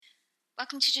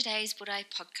Welcome to today's Budai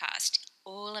podcast,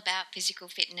 all about physical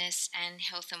fitness and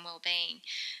health and well-being.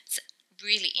 It's a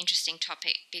really interesting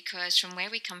topic because from where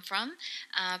we come from,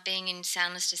 being in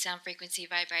soundless to sound frequency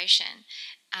vibration,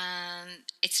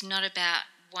 it's not about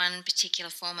one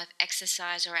particular form of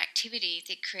exercise or activity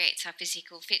that creates our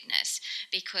physical fitness,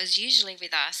 because usually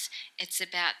with us it's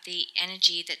about the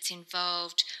energy that's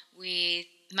involved with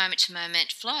moment to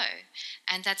moment flow,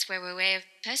 and that's where we've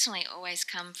personally always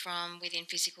come from within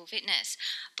physical fitness.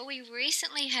 But we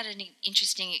recently had an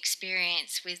interesting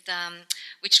experience with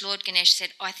which Lord Ganesh said,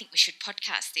 I think we should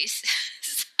podcast this.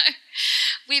 So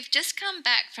we've just come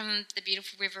back from the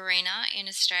beautiful Riverina in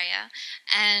Australia,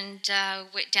 and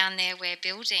we're down there we're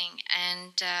building,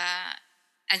 and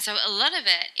so a lot of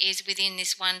it is within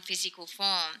this one physical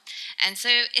form. And so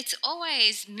it's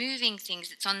always moving things.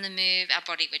 It's on the move. Our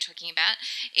body, we're talking about,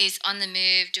 is on the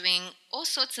move, doing all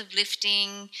sorts of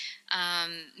lifting,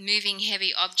 moving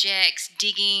heavy objects,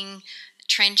 digging,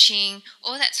 trenching,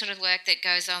 all that sort of work that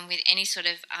goes on with any sort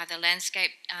of either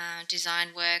landscape design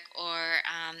work or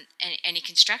any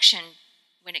construction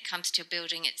when it comes to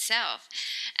building itself.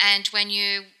 And when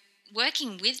you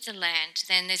working with the land,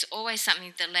 then there's always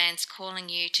something the land's calling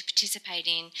you to participate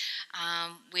in,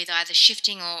 with either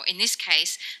shifting or, in this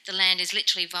case, the land is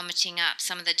literally vomiting up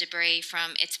some of the debris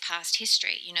from its past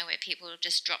history, where people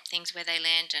just drop things where they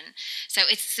land. And so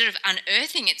it's sort of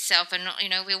unearthing itself, and,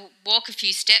 we'll walk a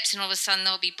few steps and all of a sudden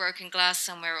there'll be broken glass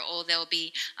somewhere, or there'll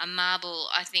be a marble.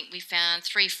 I think we found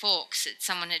 3 forks that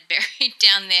someone had buried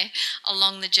down there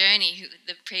along the journey,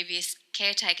 the previous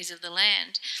caretakers of the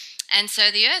land. And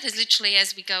so the earth is literally,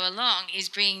 as we go along, is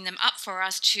bringing them up for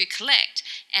us to collect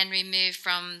and remove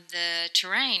from the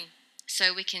terrain,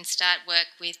 so we can start work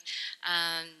with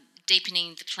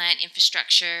deepening the plant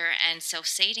infrastructure and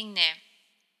self-seeding there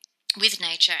with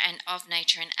nature and of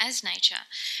nature and as nature.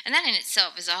 And that in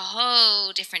itself is a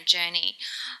whole different journey.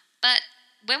 But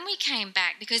when we came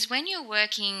back, because when you're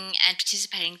working and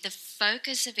participating, the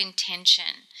focus of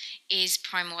intention is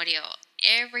primordial.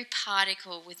 Every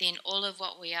particle within all of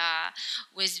what we are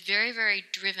was very, very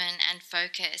driven and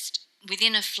focused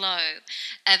within a flow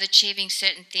of achieving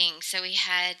certain things. So we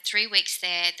had 3 weeks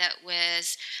there that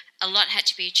was a lot had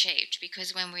to be achieved,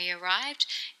 because when we arrived,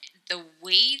 the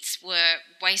weeds were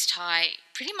waist high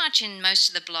pretty much in most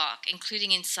of the block,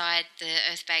 including inside the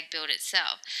earth bag build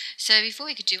itself. So before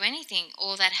we could do anything,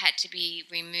 all that had to be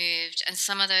removed, and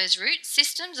some of those root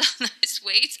systems on those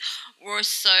weeds were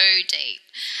so deep.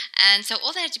 And so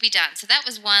all that had to be done. So that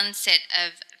was one set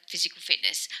of physical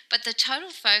fitness. But the total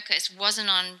focus wasn't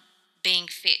on being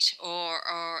fit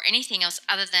or anything else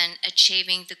other than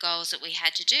achieving the goals that we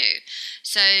had to do.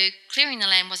 So clearing the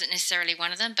land wasn't necessarily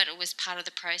one of them, but it was part of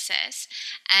the process.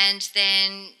 And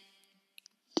then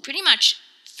pretty much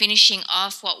finishing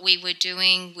off what we were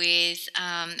doing with,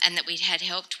 and that we had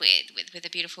helped with a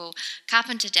beautiful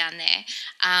carpenter down there,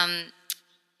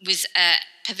 was a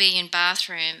pavilion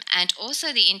bathroom, and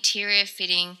also the interior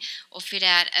fitting or fit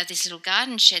out of this little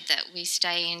garden shed that we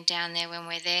stay in down there when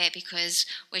we're there, because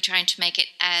we're trying to make it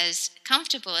as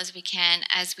comfortable as we can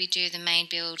as we do the main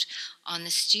build on the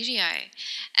studio.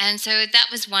 And so that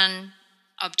was one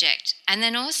object. And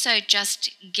then also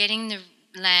just getting the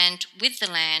land with the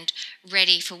land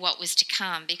ready for what was to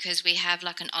come, because we have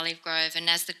like an olive grove, and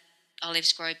as the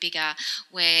olives grow bigger,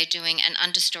 we're doing an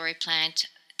understory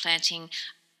planting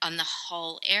on the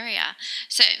whole area.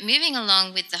 So moving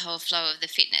along with the whole flow of the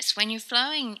fitness, when you're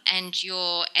flowing and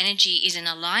your energy is in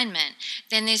alignment,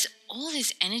 then there's all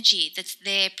this energy that's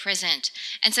there present.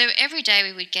 And so every day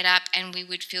we would get up and we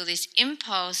would feel this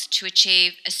impulse to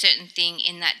achieve a certain thing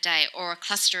in that day, or a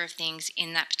cluster of things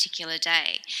in that particular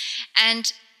day.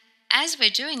 And as we're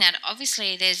doing that,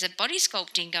 obviously there's a body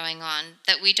sculpting going on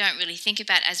that we don't really think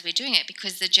about as we're doing it,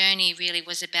 because the journey really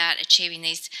was about achieving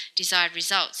these desired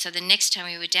results. So the next time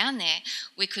we were down there,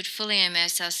 we could fully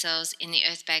immerse ourselves in the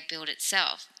earth bag build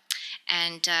itself,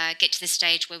 and get to the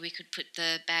stage where we could put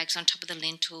the bags on top of the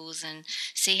lintels and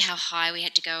see how high we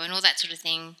had to go and all that sort of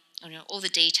thing, all the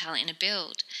detail in a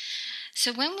build.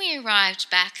 So when we arrived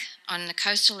back on the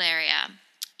coastal area,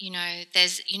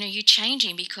 there's, you're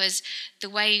changing, because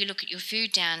the way you look at your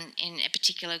food down in a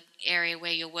particular area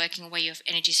where you're working, or where your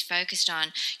energy is focused on,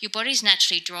 your body's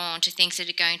naturally drawn to things that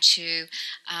are going to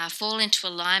fall into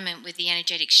alignment with the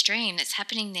energetic stream that's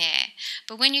happening there.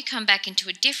 But when you come back into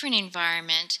a different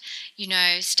environment,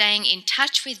 staying in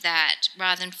touch with that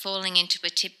rather than falling into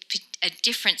a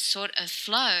different sort of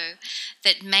flow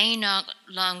that may no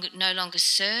longer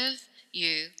serve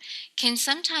you, can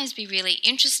sometimes be really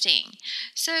interesting.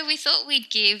 So we thought we'd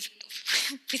give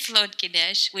with Lord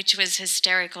Ganesh, which was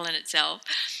hysterical in itself,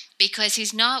 because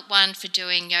he's not one for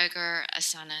doing yoga or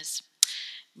asanas.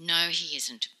 No, he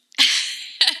isn't.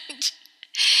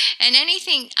 And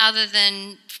anything other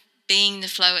than being the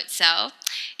flow itself,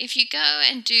 if you go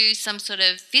and do some sort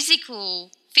of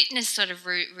physical fitness sort of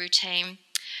routine,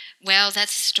 well,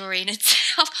 that's a story in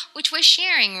itself, which we're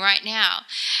sharing right now.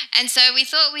 And so we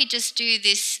thought we'd just do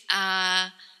this,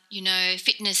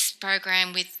 fitness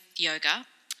program with yoga,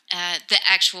 the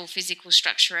actual physical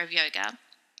structure of yoga.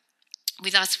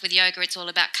 With us, with yoga, it's all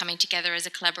about coming together as a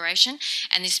collaboration,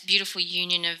 and this beautiful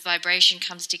union of vibration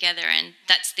comes together, and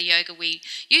that's the yoga we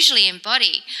usually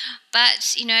embody.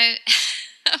 But,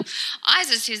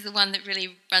 Isis, who's the one that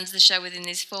really runs the show within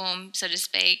this form, so to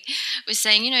speak, was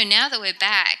saying, now that we're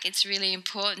back, it's really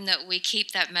important that we keep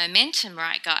that momentum,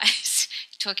 right, guys?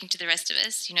 Talking to the rest of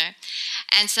us,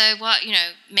 And so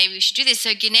maybe we should do this.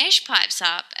 So Ganesh pipes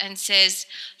up and says,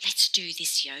 let's do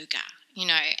this yoga.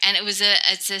 And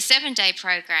it's a 7-day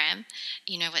program,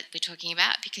 what we're talking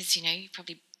about, because, you're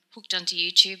probably hooked onto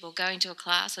YouTube or going to a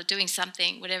class or doing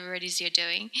something, whatever it is you're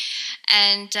doing.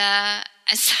 And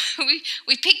so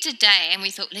we picked a day and we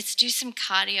thought, let's do some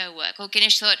cardio work. Or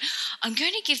Ganesh thought, I'm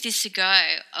going to give this a go.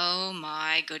 Oh,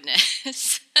 my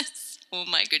goodness. Oh,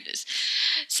 my goodness.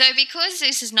 So because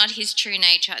this is not his true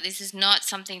nature, this is not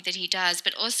something that he does,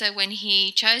 but also when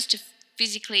he chose to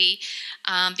physically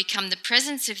become the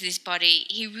presence of this body,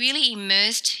 he really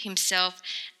immersed himself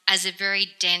as a very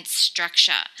dense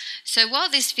structure. So while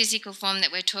this physical form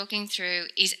that we're talking through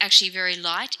is actually very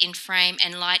light in frame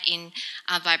and light in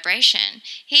vibration,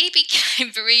 he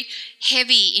became very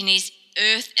heavy in his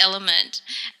earth element,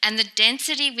 and the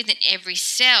density within every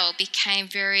cell became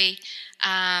very,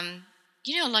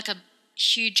 like a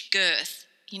huge girth.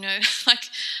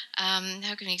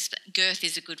 How can I explain? Girth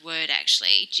is a good word,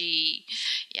 actually.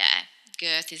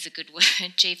 Girth is a good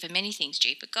word. G for many things.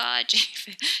 G for God,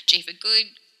 G for good,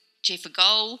 G for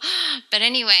goal. But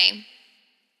anyway,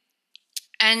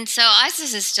 and so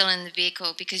Isis is still in the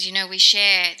vehicle because, we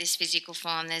share this physical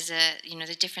form. There's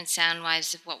the different sound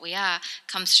waves of what we are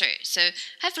comes through. So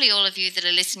hopefully all of you that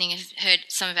are listening have heard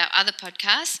some of our other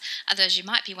podcasts. Otherwise, you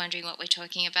might be wondering what we're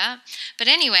talking about. But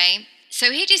anyway, so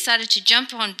he decided to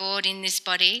jump on board in this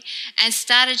body and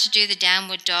started to do the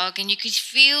downward dog, and you could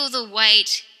feel the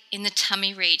weight in the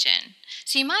tummy region.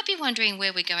 So you might be wondering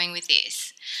where we're going with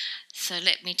this. So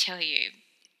let me tell you.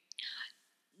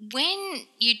 When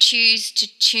you choose to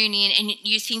tune in and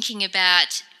you're thinking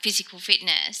about physical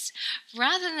fitness,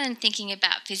 rather than thinking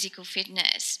about physical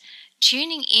fitness,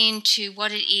 tuning into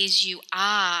what it is you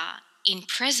are in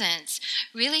presence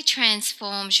really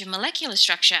transforms your molecular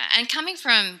structure. And coming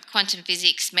from quantum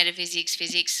physics, metaphysics,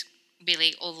 physics,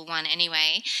 really all the one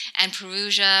anyway, and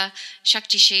Purusha,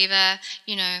 Shakti Shiva,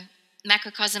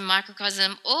 macrocosm,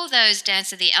 microcosm, all those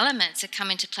dance of the elements that come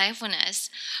into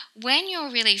playfulness, when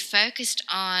you're really focused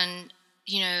on,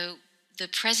 the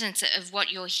presence of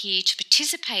what you're here to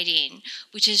participate in,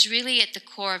 which is really at the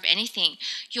core of anything,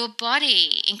 your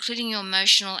body, including your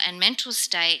emotional and mental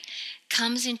state,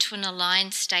 comes into an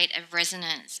aligned state of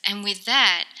resonance. And with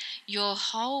that, your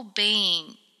whole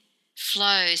being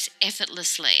flows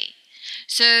effortlessly.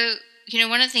 So,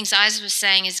 one of the things Isis was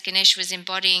saying as Ganesh was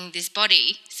embodying this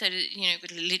body, so,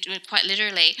 quite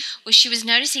literally, was she was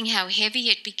noticing how heavy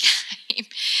it became.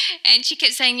 And she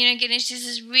kept saying, Ganesh, this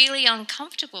is really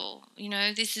uncomfortable.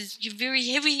 You're very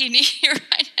heavy in here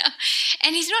right now.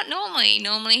 And he's not normally.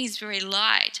 Normally he's very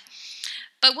light.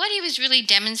 But what he was really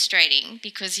demonstrating,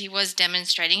 because he was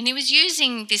demonstrating, and he was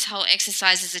using this whole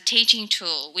exercise as a teaching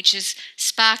tool, which has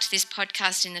sparked this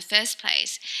podcast in the first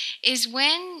place, is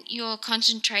when you're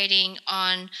concentrating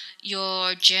on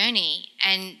your journey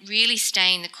and really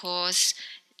staying the course,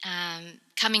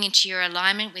 coming into your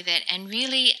alignment with it, and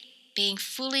really being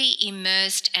fully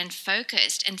immersed and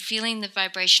focused and feeling the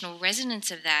vibrational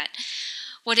resonance of that.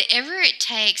 Whatever it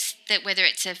takes, that whether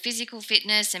it's a physical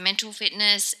fitness, a mental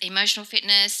fitness, emotional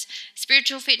fitness,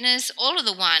 spiritual fitness, all of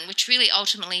the one, which really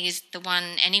ultimately is the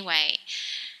one anyway,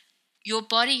 your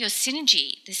body, your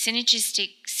synergy, the synergistic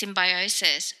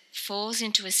symbiosis falls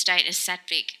into a state of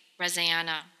sattvic,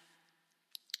 rasayana,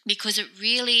 because it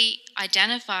really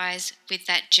identifies with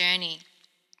that journey.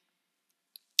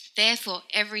 Therefore,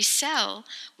 every cell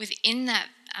within that,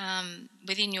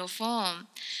 within your form,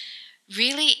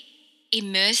 really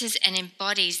immerses and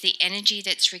embodies the energy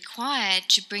that's required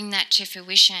to bring that to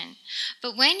fruition.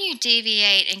 But when you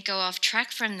deviate and go off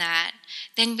track from that,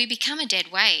 then we become a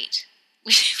dead weight,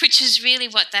 which is really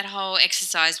what that whole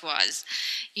exercise was,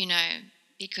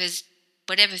 because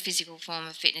whatever physical form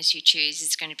of fitness you choose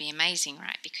is going to be amazing,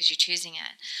 right? Because you're choosing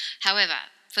it. However,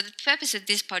 for the purpose of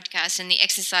this podcast and the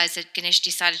exercise that Ganesh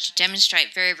decided to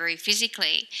demonstrate very, very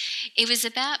physically, it was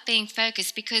about being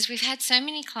focused, because we've had so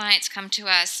many clients come to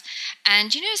us,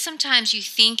 and sometimes you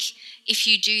think if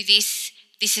you do this,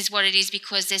 this is what it is,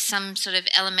 because there's some sort of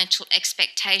elemental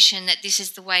expectation that this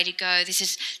is the way to go. This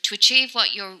is to achieve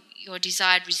what your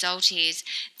desired result is.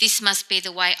 This must be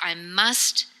the way I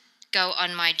must go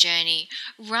on my journey,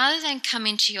 rather than come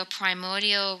into your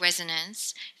primordial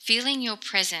resonance, feeling your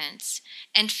presence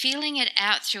and feeling it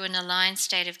out through an aligned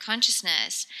state of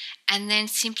consciousness, and then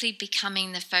simply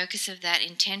becoming the focus of that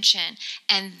intention.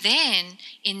 And then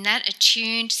in that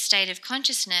attuned state of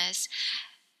consciousness,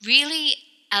 really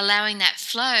allowing that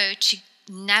flow to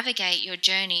navigate your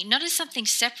journey, not as something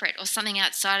separate or something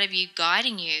outside of you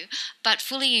guiding you, but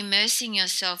fully immersing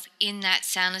yourself in that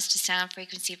soundless to sound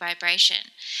frequency vibration.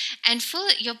 And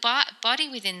your body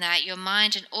within that, your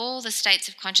mind and all the states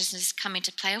of consciousness come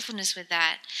into playfulness with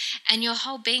that, and your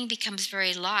whole being becomes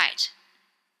very light,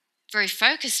 very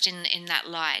focused in that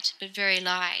light, but very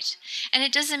light. And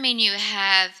it doesn't mean you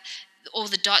have all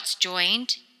the dots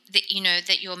joined,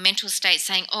 that your mental state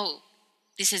saying, oh,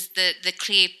 this is the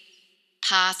clear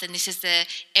path and this is the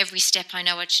every step I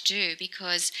know what to do,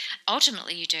 because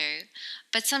ultimately you do.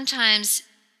 But sometimes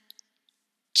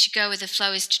to go with the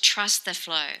flow is to trust the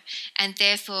flow, and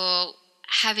therefore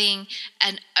having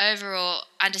an overall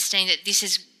understanding that this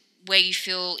is where you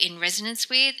feel in resonance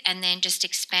with, and then just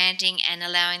expanding and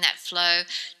allowing that flow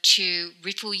to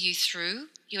ripple you through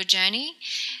your journey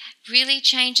really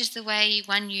changes the way,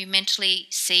 one, you mentally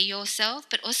see yourself,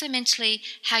 but also mentally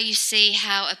how you see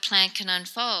how a plan can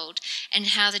unfold and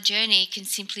how the journey can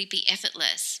simply be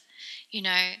effortless,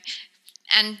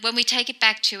 And when we take it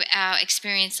back to our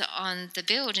experience on the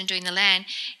build and doing the land,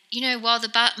 while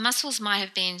the muscles may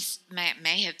have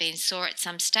been sore at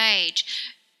some stage,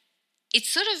 it's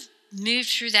sort of moved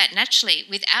through that naturally,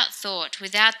 without thought,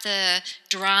 without the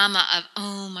drama of,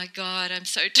 oh my God, I'm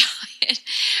so tired.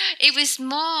 It was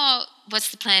more,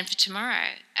 what's the plan for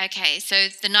tomorrow? Okay, so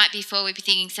the night before we'd be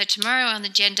thinking, so tomorrow on the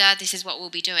agenda, this is what we'll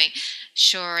be doing.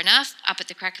 Sure enough, up at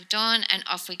the crack of dawn, and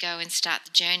off we go and start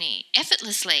the journey.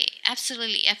 Effortlessly,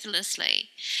 absolutely effortlessly.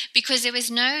 Because there was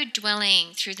no dwelling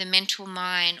through the mental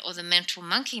mind or the mental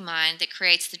monkey mind that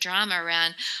creates the drama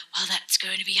around, well, that's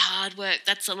going to be hard work.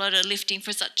 That's a lot of lifting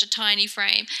for such a tiny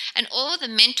frame. And all the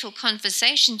mental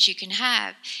conversations you can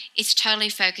have, it's totally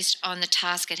focused on the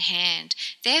task at hand.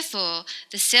 Therefore,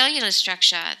 the cellular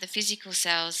structure, the physical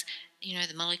cells,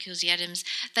 the molecules, the atoms,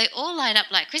 they all light up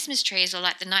like Christmas trees or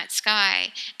like the night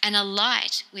sky, and are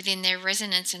light within their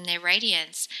resonance and their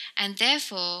radiance, and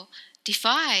therefore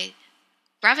defy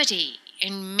gravity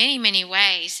in many, many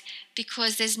ways,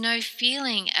 because there's no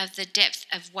feeling of the depth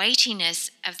of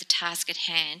weightiness of the task at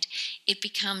hand. It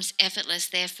becomes effortless,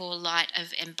 therefore light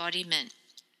of embodiment.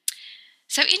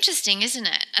 So interesting, isn't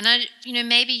it? And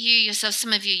maybe you yourself,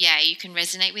 some of you, you can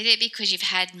resonate with it because you've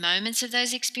had moments of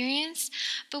those experiences.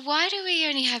 But why do we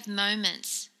only have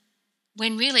moments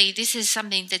when really this is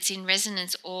something that's in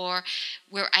resonance, or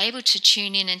we're able to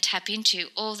tune in and tap into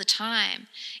all the time,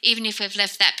 even if we've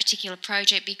left that particular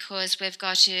project because we've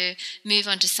got to move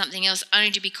on to something else,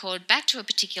 only to be called back to a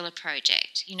particular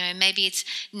project? Maybe it's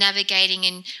navigating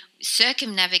and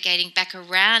circumnavigating back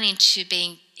around into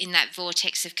being in that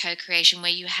vortex of co-creation where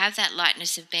you have that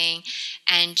lightness of being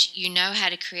and you know how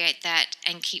to create that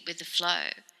and keep with the flow.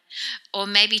 Or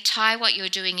maybe tie what you're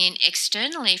doing in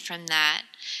externally from that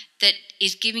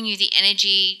is giving you the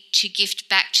energy to gift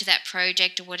back to that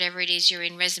project or whatever it is you're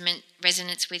in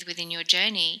resonance with within your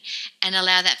journey, and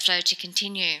allow that flow to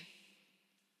continue.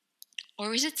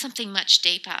 Or is it something much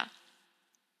deeper?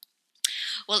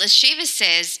 Well, as Shiva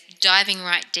says, diving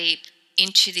right deep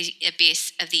into the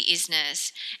abyss of the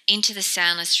isness, into the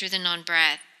soundless through the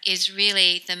non-breath, is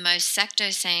really the most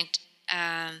sacrosanct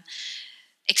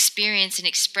experience and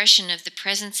expression of the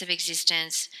presence of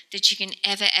existence that you can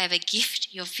ever gift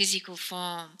your physical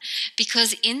form.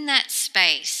 Because in that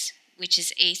space, which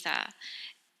is ether,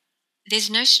 there's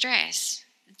no stress.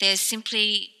 There's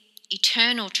simply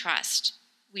eternal trust,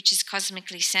 which is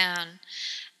cosmically sound,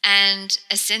 and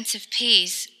a sense of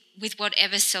peace with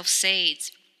whatever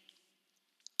self-seeds.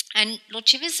 And Lord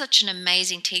Shiva is such an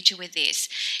amazing teacher with this,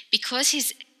 because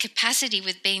his capacity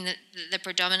with being the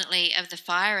predominantly of the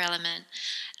fire element,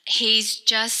 he's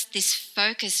just this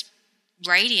focused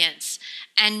radiance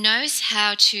and knows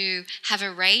how to have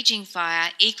a raging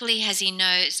fire equally as he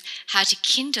knows how to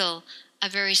kindle a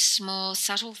very small,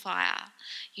 subtle fire,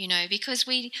 because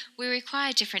we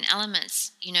require different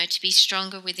elements, to be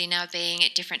stronger within our being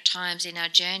at different times in our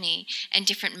journey and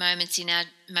different moments in our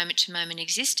moment-to-moment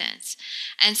existence.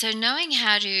 And so knowing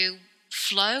how to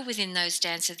flow within those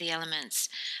dance of the elements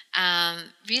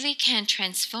really can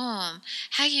transform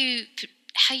how you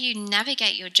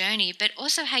navigate your journey, but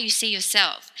also how you see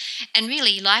yourself. And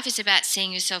really, life is about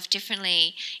seeing yourself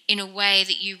differently in a way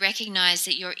that you recognize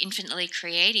that you're infinitely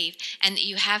creative and that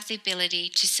you have the ability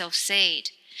to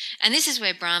self-seed. And this is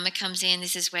where Brahma comes in,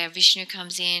 this is where Vishnu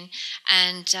comes in,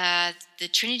 and the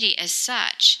Trinity as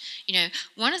such.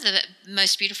 One of the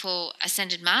most beautiful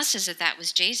ascended masters of that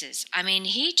was Jesus. I mean,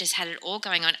 he just had it all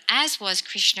going on, as was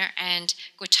Krishna and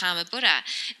Gautama Buddha.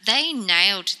 They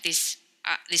nailed this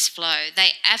flow. They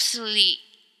absolutely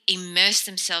immersed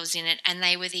themselves in it, and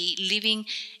they were the living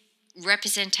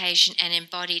representation and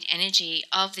embodied energy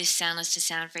of this soundless to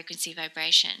sound frequency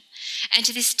vibration. And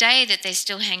to this day that they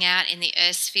still hang out in the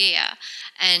earth sphere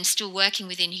and still working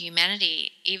within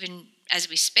humanity, even as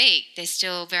we speak, they're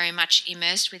still very much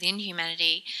immersed within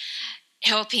humanity,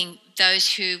 helping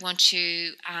those who want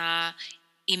to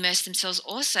immerse themselves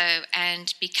also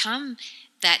and become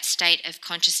that state of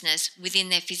consciousness within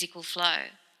their physical flow,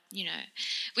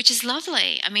 which is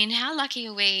lovely. I mean, how lucky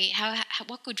are we,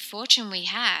 what good fortune we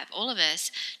have, all of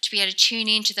us, to be able to tune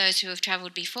in to those who have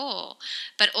travelled before,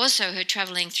 but also who are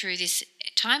travelling through this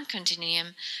time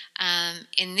continuum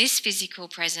in this physical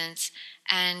presence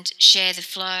and share the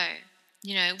flow.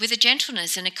 With a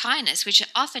gentleness and a kindness, which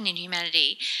often in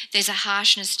humanity there's a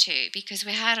harshness to, because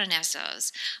we're hard on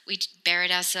ourselves. We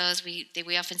bury ourselves. We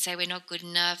often say we're not good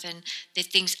enough and that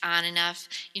things aren't enough.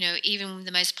 Even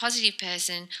the most positive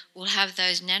person will have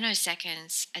those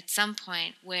nanoseconds at some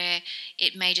point where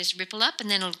it may just ripple up and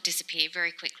then it'll disappear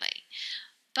very quickly.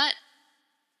 But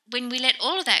when we let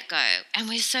all of that go and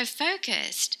we're so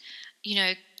focused,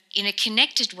 in a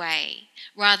connected way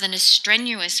rather than a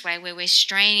strenuous way where we're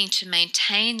straining to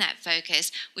maintain that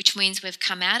focus, which means we've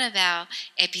come out of our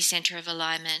epicenter of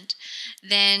alignment,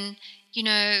 then,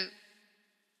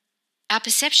 our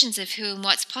perceptions of who and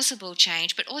what's possible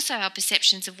change, but also our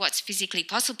perceptions of what's physically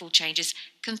possible changes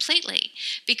completely,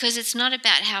 because it's not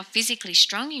about how physically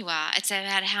strong you are, it's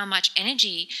about how much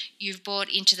energy you've brought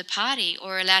into the party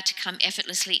or allowed to come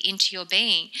effortlessly into your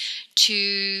being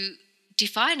to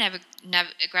defy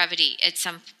gravity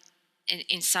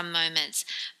in some moments,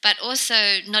 but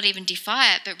also not even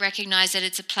defy it, but recognize that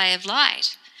it's a play of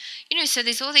light. So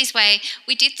there's all these ways.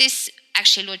 We did this,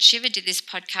 actually Lord Shiva did this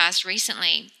podcast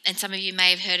recently, and some of you may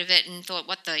have heard of it and thought,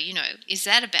 what the, is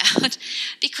that about?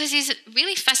 Because he's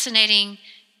really fascinating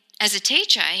as a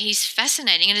teacher. He's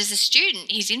fascinating, and as a student,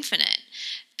 he's infinite,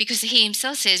 because he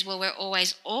himself says, well, we're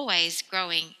always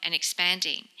growing and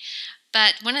expanding.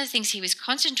 But one of the things he was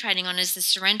concentrating on is the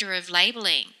surrender of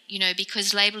labeling,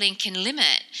 because labeling can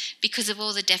limit because of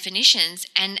all the definitions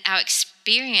and our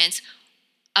experience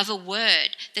of a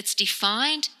word that's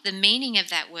defined the meaning of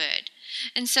that word.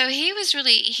 And so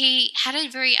he had a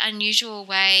very unusual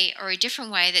way, or a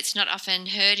different way that's not often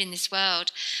heard in this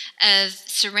world, of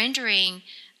surrendering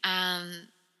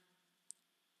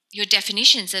your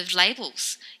definitions of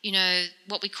labels,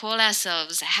 what we call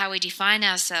ourselves, how we define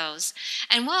ourselves.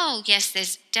 And while, yes,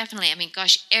 there's definitely,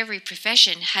 every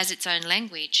profession has its own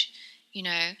language,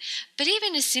 but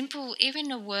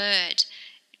even a word,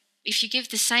 if you give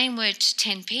the same word to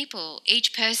 10 people,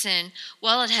 each person,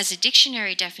 while it has a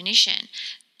dictionary definition,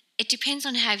 it depends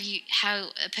on how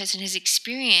a person has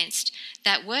experienced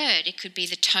that word. It could be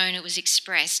the tone it was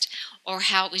expressed or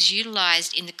how it was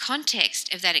utilized in the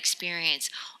context of that experience.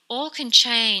 All can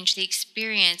change the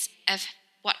experience of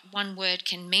what one word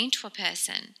can mean to a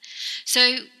person.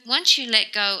 So once you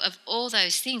let go of all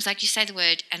those things, like you say the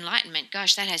word enlightenment,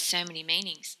 gosh, that has so many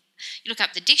meanings. You look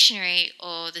up the dictionary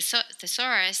or the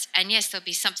thesaurus, and yes, there'll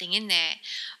be something in there,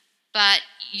 but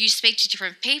you speak to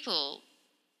different people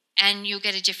and you'll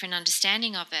get a different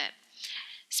understanding of it.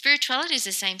 Spirituality is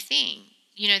the same thing.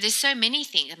 There's so many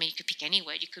things. You could pick any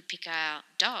word. You could pick a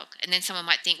dog, and then someone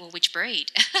might think, well, which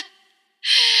breed?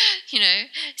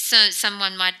 So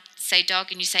someone might say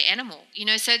dog and you say animal,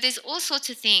 so there's all sorts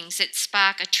of things that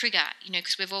spark a trigger,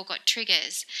 because we've all got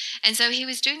triggers. And so he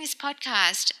was doing this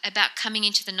podcast about coming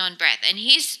into the non-breath, and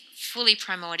he's fully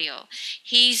primordial.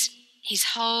 His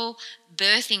whole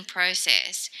birthing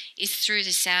process is through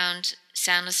the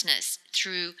soundlessness,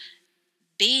 through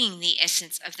being the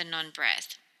essence of the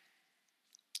non-breath,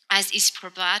 as is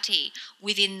Prabhati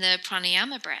within the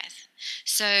pranayama breath.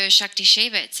 So Shakti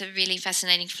Shiva, it's a really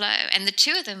fascinating flow. And the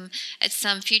two of them, at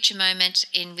some future moment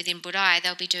within Budai,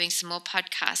 they'll be doing some more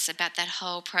podcasts about that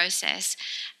whole process.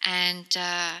 And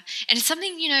it's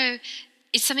something,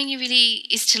 it's something you really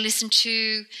is to listen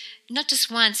to, not just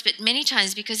once, but many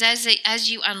times, because as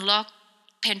you unlock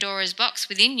Pandora's box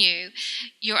within you,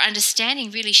 your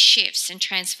understanding really shifts and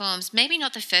transforms. Maybe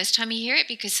not the first time you hear it,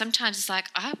 because sometimes it's like,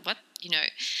 oh, what,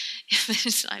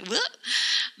 it's like, what?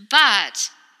 But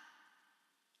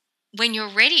when you're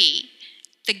ready,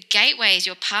 the gateways,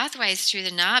 your pathways through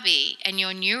the Nabi and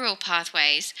your neural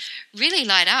pathways really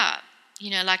light up,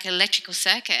 like an electrical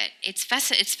circuit. It's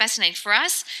fascinating for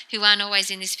us who aren't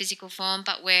always in this physical form,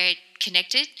 but we're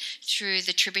connected through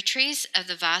the tributaries of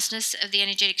the vastness of the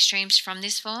energetic streams from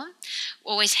this form,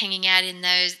 always hanging out in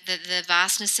the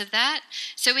vastness of that.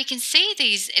 So we can see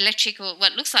these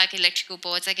what looks like electrical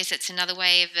boards. I guess that's another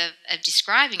way of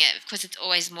describing it. Of course, it's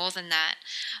always more than that.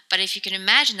 But if you can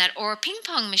imagine that, or a ping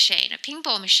ball machine, ping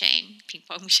ball machine.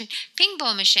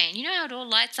 You know how it all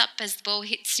lights up as the ball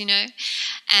hits,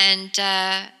 and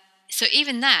so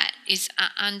even that is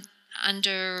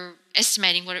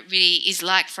underestimating what it really is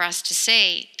like for us to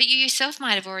see. But you yourself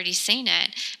might have already seen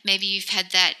it. Maybe you've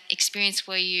had that experience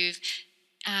where you've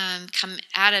come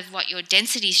out of what your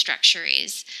density structure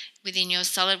is within your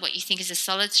solid, what you think is a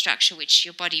solid structure, which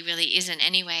your body really isn't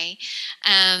anyway,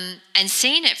 and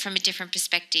seen it from a different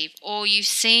perspective. Or you've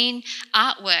seen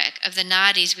artwork of the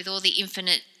nadis with all the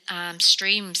infinite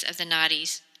streams of the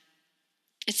nadis.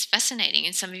 It's fascinating,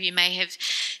 and some of you may have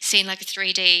seen like a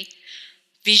 3D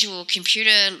visual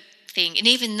computer thing, and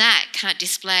even that can't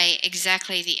display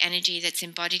exactly the energy that's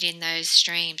embodied in those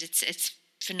streams. It's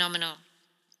phenomenal.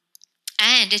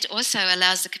 And it also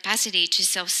allows the capacity to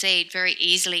self-seed very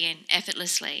easily and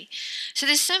effortlessly. So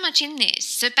there's so much in this.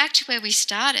 So back to where we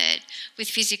started with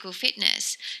physical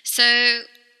fitness. So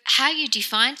how you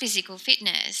define physical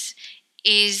fitness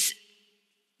is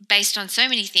based on so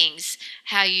many things.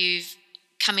 How you've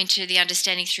come into the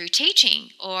understanding through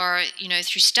teaching, or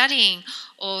through studying,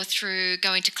 or through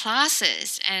going to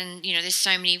classes, and there's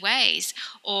so many ways.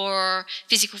 Or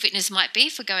physical fitness might be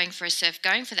for going for a surf,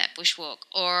 going for that bushwalk,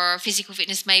 or physical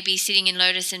fitness may be sitting in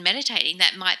lotus and meditating.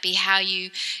 That might be how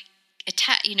you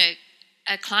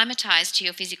acclimatize to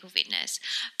your physical fitness.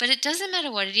 But it doesn't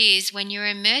matter what it is. When you're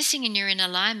immersing and you're in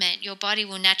alignment, your body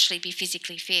will naturally be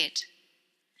physically fit.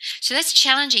 So that's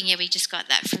challenging. Yeah, we just got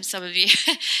that from some of you.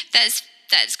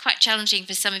 That's quite challenging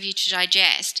for some of you to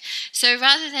digest. So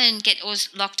rather than get all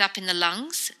locked up in the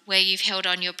lungs, where you've held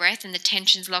on your breath and the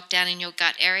tension's locked down in your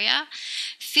gut area,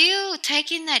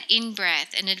 take in that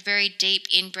in-breath, and a very deep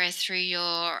in-breath through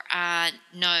your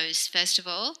nose, first of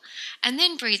all, and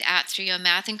then breathe out through your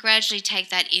mouth, and gradually take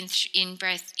that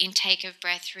intake of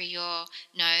breath through your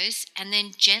nose, and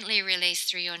then gently release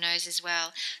through your nose as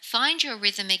well. Find your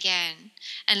rhythm again,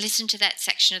 and listen to that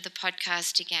section of the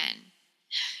podcast again.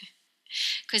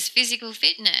 Because physical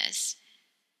fitness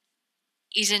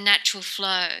is a natural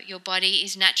flow. Your body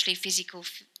is naturally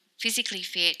physically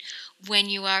fit when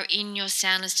you are in your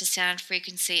soundness to sound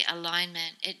frequency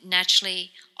alignment. It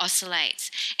naturally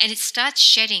oscillates, and it starts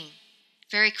shedding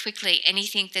very quickly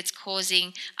anything that's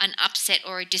causing an upset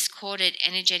or a discorded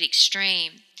energetic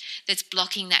stream that's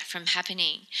blocking that from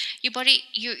happening. Your body,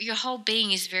 your whole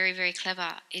being is very, very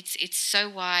clever. It's so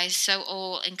wise, so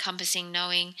all-encompassing,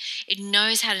 knowing. It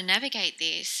knows how to navigate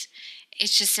this.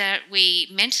 It's just that we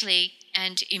mentally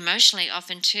and emotionally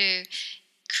often too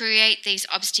create these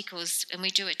obstacles, and we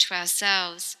do it to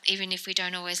ourselves, even if we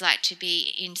don't always like to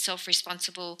be in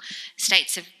self-responsible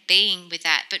states of being with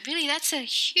that. But really, that's a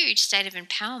huge state of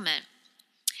empowerment.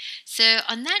 So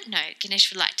on that note,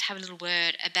 Ganesh would like to have a little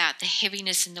word about the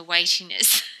heaviness and the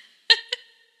weightiness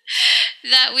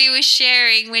that we were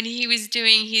sharing when he was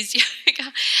doing his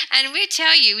yoga. And we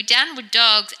tell you, downward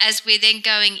dogs, as we're then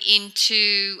going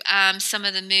into some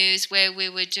of the moves where we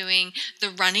were doing the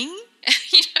running,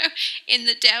 in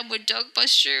the downward dog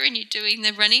posture, and you're doing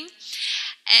the running.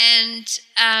 And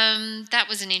that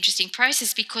was an interesting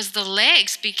process, because the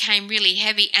legs became really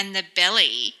heavy, and the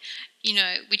belly,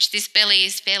 which this belly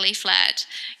is fairly flat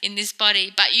in this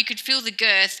body, but you could feel the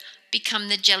girth become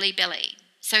the jelly belly.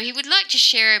 So he would like to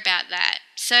share about that.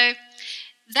 So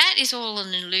that is all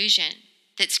an illusion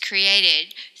that's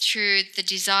created through the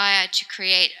desire to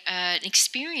create an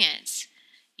experience,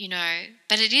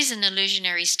 but it is an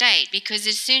illusionary state, because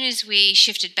as soon as we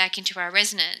shifted back into our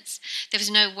resonance, there was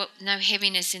no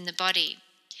heaviness in the body.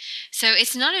 So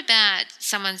it's not about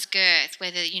someone's girth,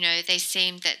 whether, they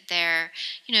seem that they're,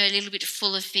 a little bit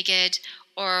fuller figured,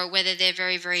 or whether they're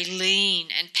very, very lean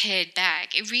and pared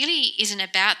back. It really isn't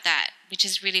about that, which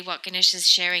is really what Ganesh is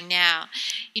sharing now.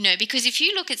 Because if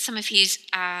you look at some of his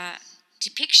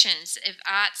depictions of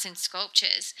arts and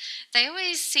sculptures, they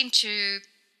always seem to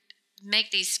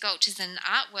make these sculptures and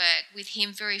artwork with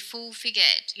him very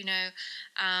full-figured,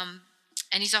 and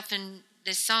he's often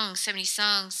there's songs, so many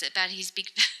songs about his big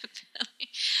belly.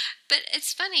 But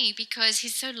it's funny because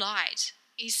he's so light.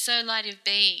 He's so light of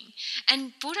being.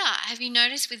 And Buddha, have you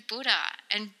noticed with Buddha?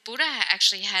 And Buddha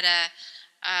actually had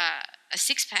a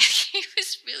six pack. He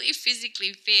was really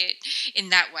physically fit in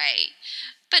that way,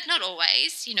 but not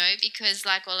always, because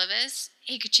like all of us,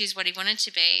 he could choose what he wanted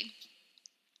to be.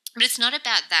 But it's not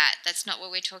about that. That's not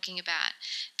what we're talking about,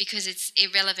 because it's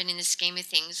irrelevant in the scheme of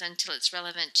things until it's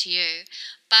relevant to you.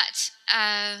 But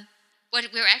what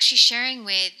we're actually sharing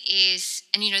with is,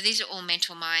 and these are all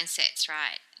mental mindsets,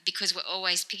 right? Because we're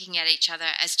always picking at each other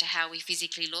as to how we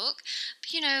physically look.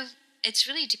 But it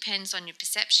really depends on your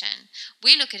perception.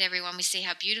 We look at everyone, we see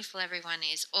how beautiful everyone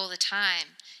is all the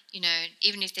time.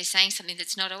 Even if they're saying something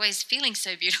that's not always feeling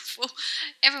so beautiful,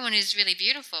 everyone is really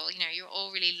beautiful. You're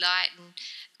all really light and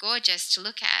gorgeous to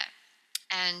look at.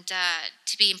 And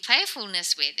to be in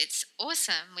playfulness with, it's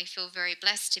awesome. We feel very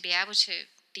blessed to be able to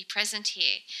be present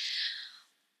here.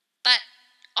 But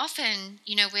often,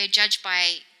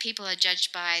 people are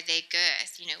judged by their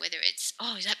girth, whether it's,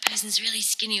 oh, that person's really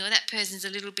skinny or that person's a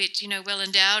little bit, well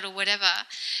endowed or whatever.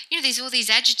 There's all these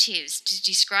adjectives to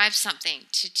describe something,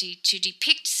 to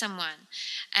depict someone.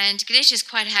 And Ganesh is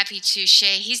quite happy to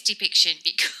share his depiction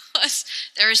because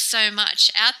there is so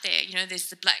much out there. There's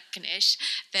the black Ganesh,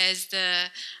 there's the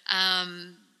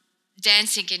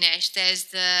dancing Ganesh. There's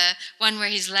the one where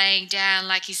he's laying down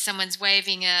like someone's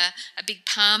waving a big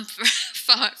palm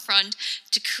front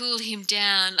to cool him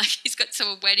down, like he's got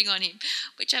someone waiting on him,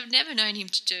 which I've never known him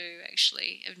to do,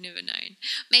 actually. I've never known.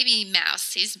 Maybe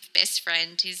Mouse, his best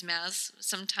friend, his mouse,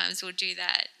 sometimes will do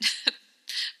that.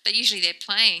 But usually they're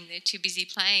playing. They're too busy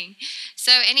playing.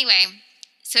 So anyway,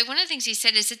 one of the things he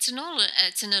said is it's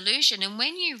an illusion. And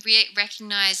when you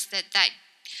recognize that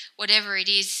whatever it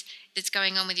is that's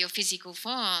going on with your physical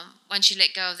form, once you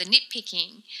let go of the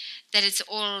nitpicking, that it's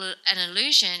all an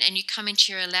illusion, and you come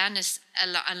into your alignment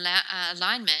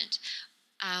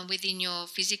within your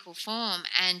physical form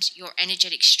and your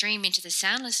energetic stream into the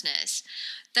soundlessness,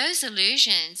 those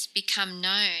illusions become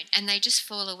known and they just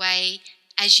fall away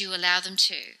as you allow them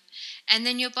to. And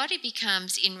then your body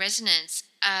becomes in resonance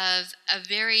of a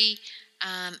very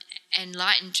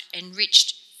enlightened,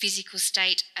 enriched physical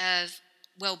state of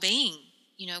well-being.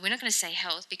 We're not going to say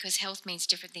health, because health means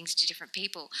different things to different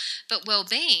people, but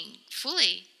well-being,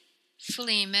 fully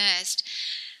immersed.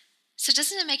 So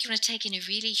doesn't it make you want to take in a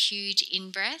really huge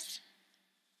in-breath?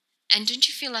 And don't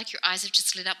you feel like your eyes have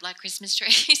just lit up like Christmas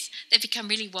trees? They've become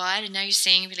really wide and now you're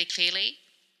seeing really clearly?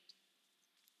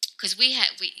 Because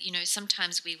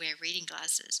sometimes we wear reading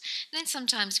glasses, and then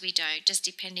sometimes we don't, just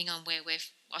depending on where we're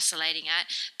oscillating at.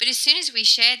 But as soon as we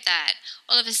shared that,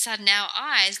 all of a sudden our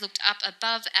eyes looked up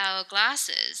above our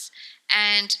glasses,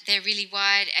 and they're really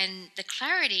wide, and the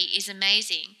clarity is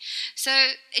amazing. So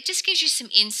it just gives you some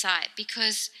insight,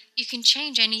 because you can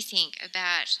change anything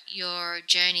about your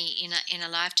journey in a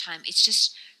lifetime. It's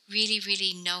just really,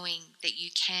 really knowing that you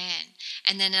can,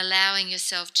 and then allowing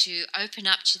yourself to open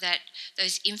up to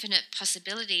those infinite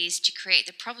possibilities, to create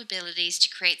the probabilities, to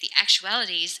create the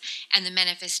actualities and the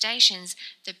manifestations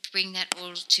that bring that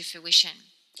all to fruition.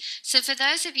 So for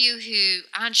those of you who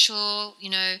aren't sure,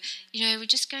 we're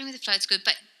just going with the flow, it's good,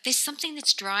 but there's something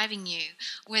that's driving you,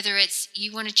 whether it's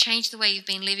you want to change the way you've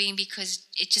been living because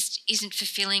it just isn't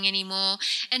fulfilling anymore.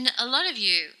 And a lot of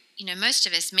you, most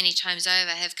of us many times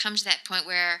over have come to that point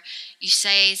where you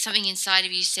say something inside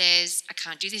of you says, I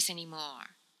can't do this anymore,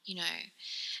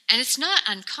 And it's not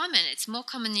uncommon. It's more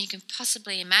common than you can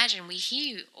possibly imagine. We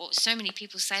hear so many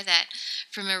people say that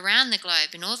from around the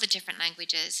globe in all the different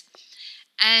languages.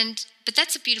 But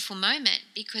that's a beautiful moment,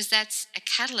 because that's a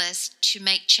catalyst to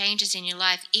make changes in your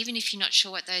life, even if you're not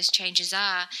sure what those changes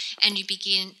are, and you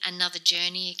begin another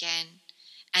journey again,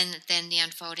 and then the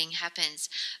unfolding happens.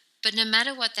 But no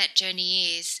matter what that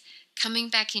journey is, coming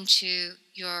back into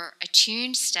your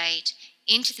attuned state,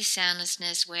 into the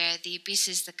soundlessness where the abyss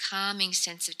is the calming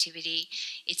sensitivity,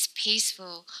 it's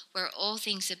peaceful, where all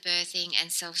things are birthing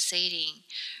and self-seeding.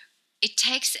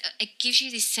 It gives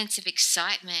you this sense of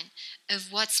excitement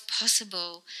of what's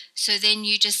possible. So then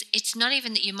it's not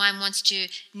even that your mind wants to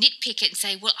nitpick it and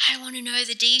say, well, I want to know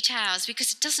the details,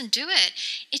 because it doesn't do it.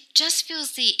 It just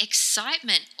feels the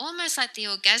excitement, almost like the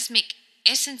orgasmic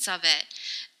essence of it,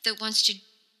 that wants to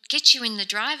get you in the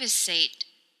driver's seat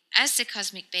as the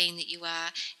cosmic being that you are,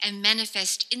 and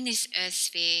manifest in this earth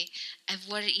sphere of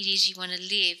what it is you want to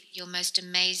live your most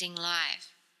amazing life.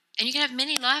 And you can have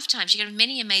many lifetimes. You can have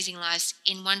many amazing lives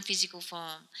in one physical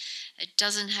form. It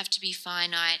doesn't have to be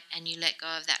finite and you let go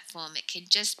of that form. It can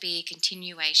just be a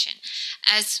continuation.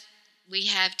 As we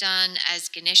have done, as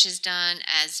Ganesh has done,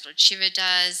 as Lord Shiva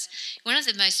does. One of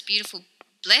the most beautiful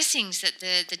blessings that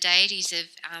the deities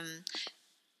have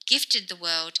gifted the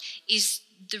world is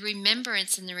the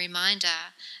remembrance and the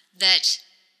reminder that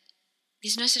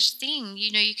there's no such thing.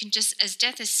 You can just, as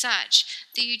death as such,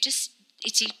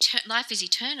 that life is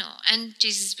eternal. And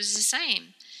Jesus was the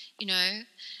same,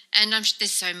 And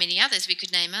there's so many others we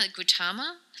could name.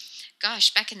 Gautama.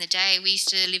 Gosh, back in the day, we used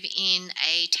to live in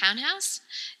a townhouse,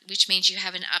 which means you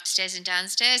have an upstairs and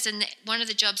downstairs. And one of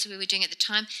the jobs we were doing at the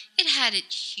time, it had a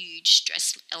huge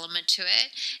stress element to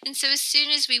it. And so as soon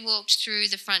as we walked through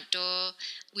the front door,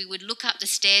 we would look up the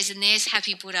stairs, and there's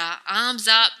Happy Buddha, arms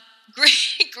up,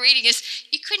 greeting us.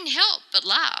 You couldn't help but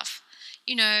laugh.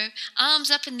 Arms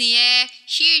up in the air,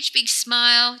 huge big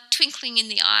smile, twinkling in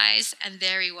the eyes, and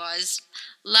there he was,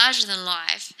 larger than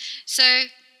life. So,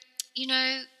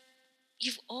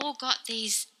 you've all got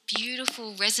these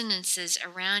beautiful resonances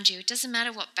around you. It doesn't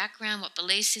matter what background, what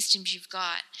belief systems you've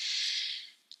got.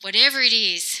 Whatever it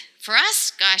is, for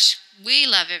us, gosh, we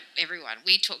love everyone.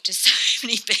 We talk to so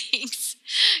many beings.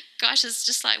 Gosh, it's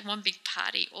just like one big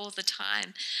party all the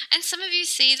time. And some of you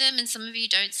see them and some of you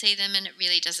don't see them, and it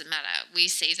really doesn't matter. We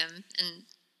see them, and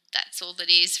that's all that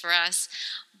is for us.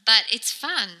 But it's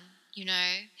fun,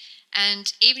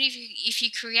 And even if you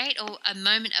create a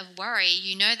moment of worry,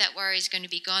 that worry is going to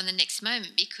be gone the next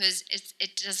moment, because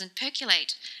it doesn't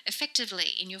percolate effectively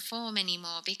in your form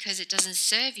anymore, because it doesn't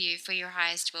serve you for your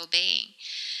highest well-being.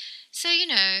 So,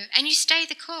 and you stay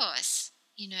the course,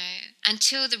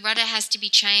 until the rudder has to be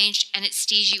changed and it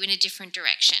steers you in a different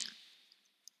direction.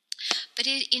 But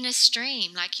in a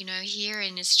stream, like, here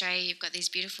in Australia, you've got these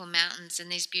beautiful mountains and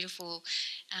these beautiful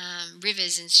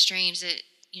rivers and streams that,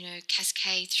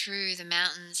 cascade through the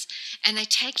mountains, and they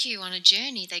take you on a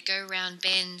journey. They go around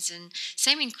bends, and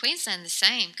same in Queensland, the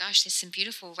same. Gosh, there's some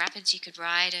beautiful rapids you could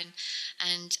ride,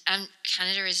 and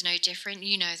Canada is no different.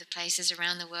 The places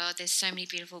around the world. There's so many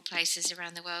beautiful places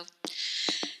around the world.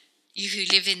 You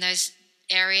who live in those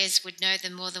areas would know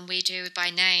them more than we do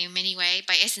by name anyway.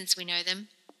 By essence, we know them.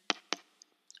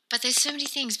 But there's so many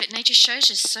things, but nature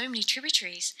shows us so many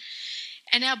tributaries.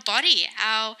 And our body,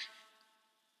 our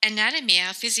anatomy,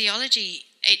 our physiology,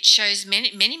 it shows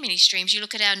many streams. You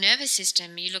look at our nervous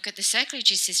system, you look at the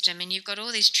circulatory system, and you've got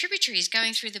all these tributaries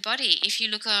going through the body. If you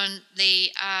look on the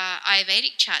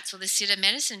Ayurvedic charts or the Siddha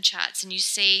medicine charts, and you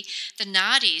see the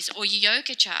nadis or your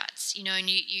yoga charts, and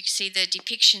you see the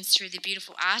depictions through the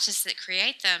beautiful artists that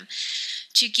create them,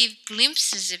 to give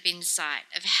glimpses of insight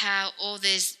of how all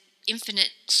these infinite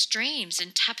streams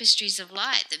and tapestries of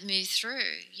light that move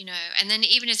through, and then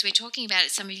even as we're talking about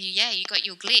it, some of you, you got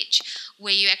your glitch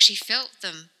where you actually felt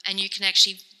them, and you can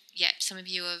actually, some of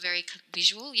you are very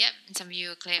visual, and some of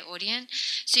you are clairaudient,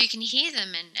 so you can hear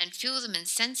them and feel them and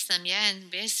sense them, and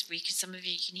yes, some of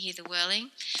you can hear the whirling.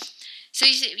 So,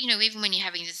 even when you're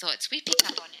having the thoughts, we pick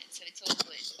up on it, so it's all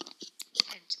good.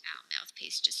 And our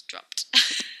mouthpiece just dropped.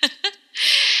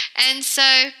 And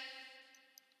so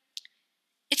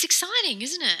it's exciting,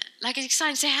 isn't it? Like, it's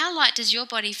exciting. So how light does your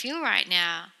body feel right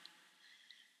now?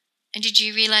 And did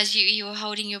you realize you were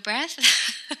holding your breath?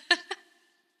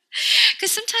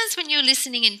 Because sometimes when you're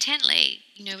listening intently,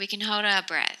 we can hold our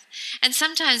breath. And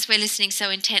sometimes we're listening so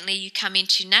intently, you come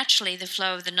into naturally the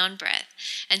flow of the non-breath.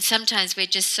 And sometimes we're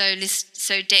just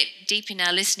so deep in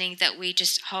our listening that we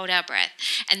just hold our breath.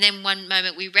 And then one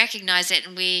moment we recognize it,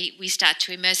 and we start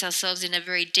to immerse ourselves in a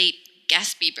very deep,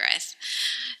 gaspy breath.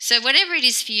 So whatever it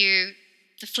is for you,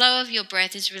 the flow of your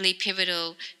breath is really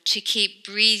pivotal to keep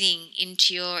breathing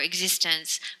into your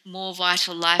existence more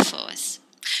vital life force.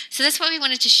 So that's what we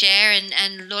wanted to share,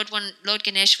 and Lord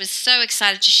Ganesh was so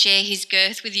excited to share his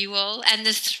girth with you all, and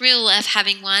the thrill of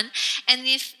having one, and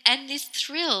this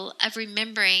thrill of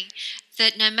remembering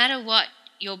that no matter what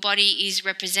your body is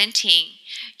representing,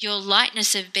 your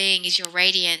lightness of being is your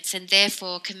radiance, and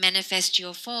therefore can manifest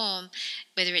your form,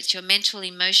 whether it's your mental,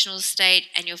 emotional state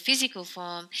and your physical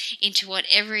form, into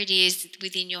whatever it is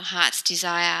within your heart's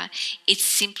desire. It's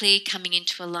simply coming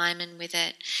into alignment with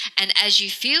it. And as you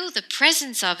feel the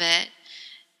presence of it,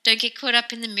 don't get caught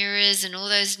up in the mirrors and all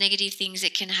those negative things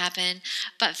that can happen,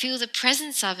 but feel the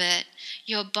presence of it.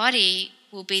 Your body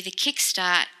will be the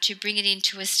kickstart to bring it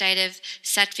into a state of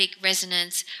sattvic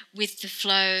resonance with the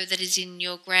flow that is in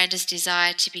your grandest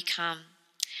desire to become.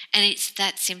 And it's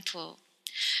that simple.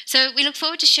 So we look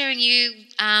forward to sharing you,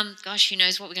 who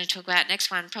knows what we're going to talk about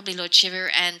next one. Probably Lord Shiva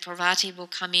and Parvati will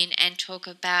come in and talk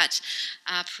about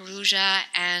Puruja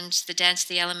and the dance of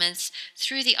the elements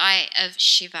through the eye of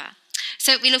Shiva.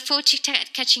 So we look forward to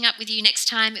catching up with you next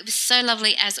time. It was so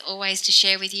lovely, as always, to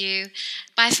share with you.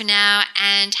 Bye for now,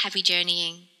 and happy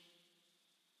journeying.